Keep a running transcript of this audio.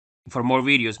for more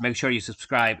videos, make sure you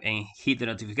subscribe and hit the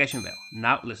notification bell.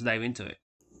 Now let's dive into it.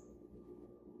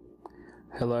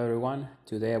 Hello everyone,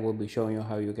 today I will be showing you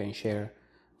how you can share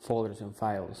folders and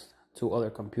files to other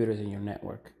computers in your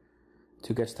network.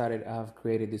 To get started, I have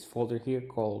created this folder here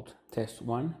called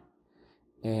test1,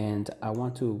 and I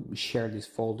want to share this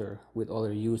folder with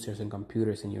other users and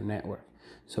computers in your network.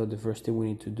 So the first thing we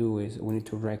need to do is we need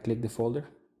to right click the folder,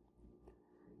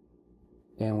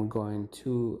 and we're going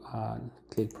to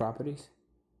click properties.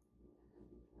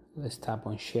 Let's tap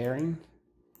on sharing,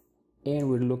 and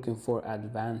we're looking for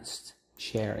advanced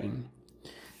sharing,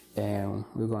 and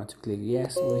we're going to click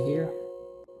yes over here,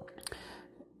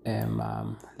 and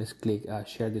let's click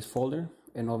share this folder,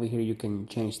 and over here you can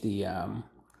change the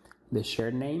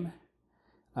shared name.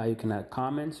 You can add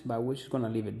comments, but we're just going to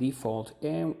leave it default,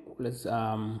 and let's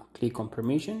click on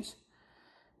permissions.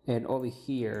 And over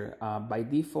here, by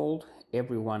default,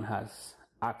 everyone has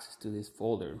access to this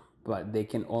folder, but they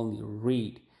can only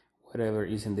read whatever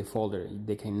is in the folder.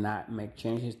 They cannot make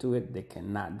changes to it, they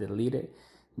cannot delete it,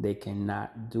 they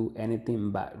cannot do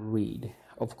anything but read.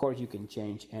 Of course, you can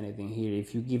change anything here.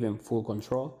 If you give them full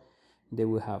control, they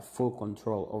will have full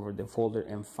control over the folder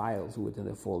and files within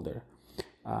the folder.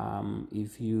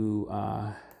 If you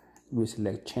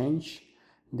select change,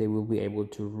 they will be able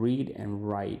to read and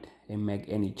write and make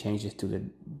any changes to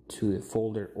the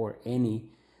folder or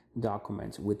any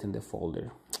documents within the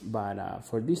folder. But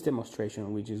for this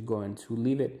demonstration, we're just going to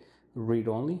leave it read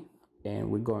only, and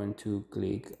we're going to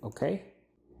click OK,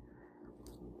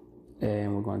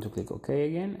 and we're going to click OK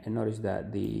again, and notice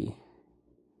that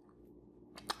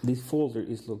this folder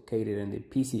is located in the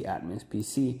PC admin's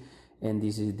PC, and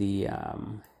this is the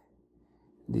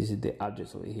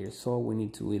address over here. So we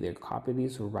need to either copy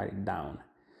this or write it down.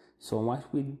 So once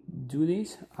we do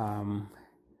this, I'm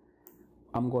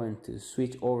going to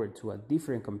switch over to a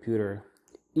different computer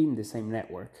in the same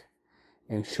network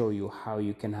and show you how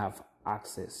you can have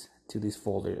access to this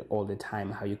folder all the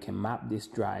time, how you can map this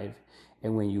drive,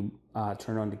 and when you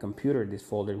turn on the computer, this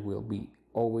folder will be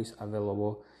always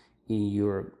available in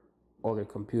your other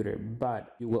computer,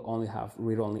 but you will only have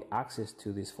read-only access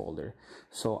to this folder.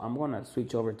 So I'm going to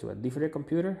switch over to a different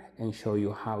computer and show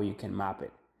you how you can map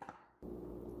it.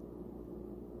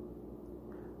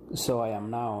 So I am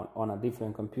now on a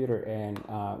different computer, and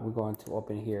we're going to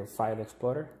open here File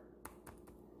Explorer,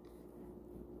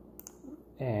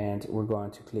 and we're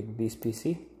going to click this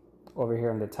PC. Over here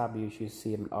on the top, you should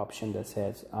see an option that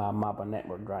says map a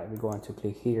network drive. We're going to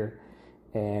click here,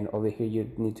 and over here you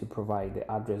need to provide the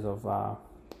address of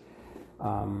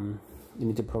you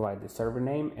need to provide the server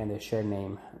name and the share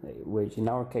name, which in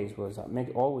our case was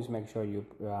always make sure you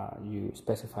you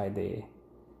specify the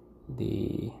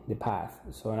path.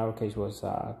 So in our case was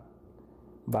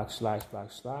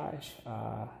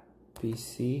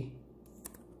 //PC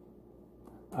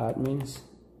admins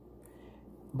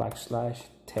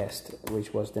 /test,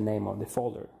 which was the name of the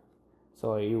folder.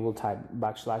 So you will type /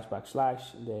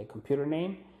 the computer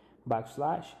name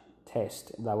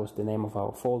 /test. That was the name of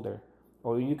our folder.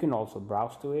 Or you can also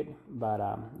browse to it, but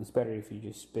it's better if you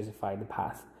just specify the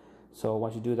path. So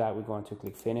once you do that, we're going to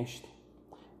click finished,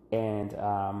 and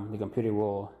the computer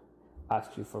will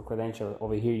ask you for credential.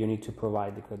 Over here, you need to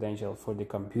provide the credential for the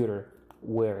computer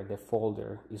where the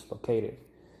folder is located.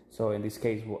 So in this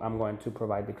case, I'm going to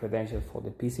provide the credential for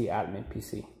the PC admin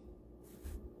PC.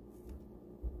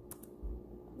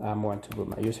 I'm going to put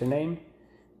my username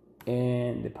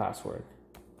and the password,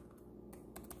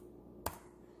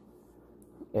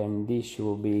 and this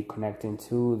will be connecting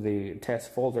to the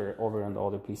test folder over on the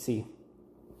other PC.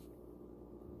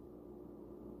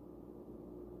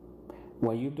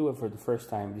 When you do it for the first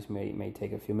time, this may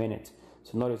take a few minutes.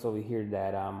 So notice over here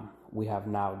that we have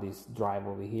now this drive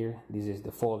over here. This is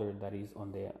the folder that is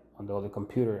on the other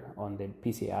computer, on the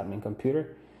PC admin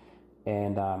computer.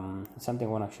 And something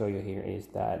I want to show you here is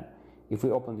that if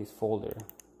we open this folder,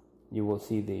 you will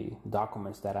see the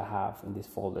documents that I have in this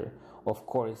folder. Of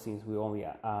course, since we only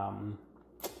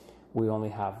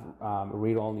have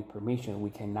read-only permission, we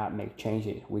cannot make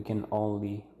changes. We can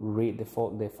only read the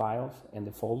files and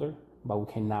the folder, but we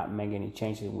cannot make any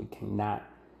changes. We cannot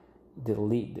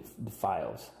delete the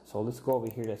files. So let's go over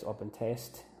here. Let's open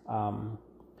test,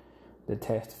 the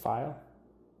test file,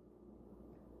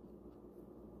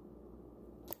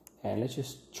 and let's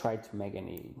just try to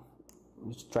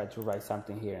write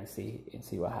something here and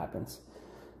see what happens.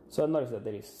 So notice that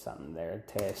there is something there,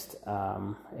 test,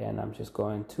 and I'm just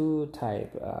going to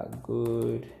type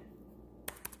good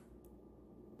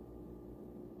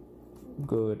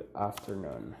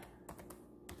afternoon.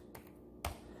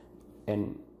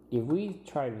 And if we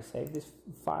try to save this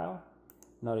file,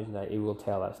 notice that it will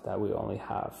tell us that we only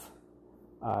have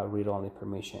read-only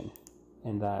permission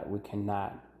and that we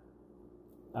cannot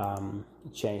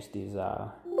change this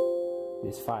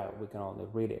file. We can only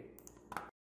read it.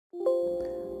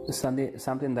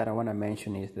 Something that I want to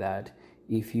mention is that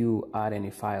if you add any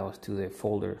files to the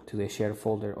folder, to the shared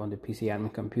folder on the PC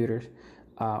admin computers,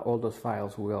 all those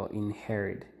files will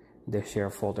inherit the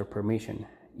shared folder permission.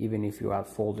 Even if you add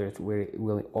folders, we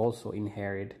will also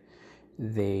inherit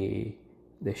the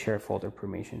shared folder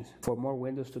permissions. For more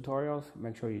Windows tutorials,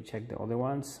 make sure you check the other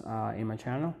ones in my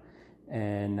channel,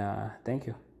 and thank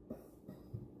you.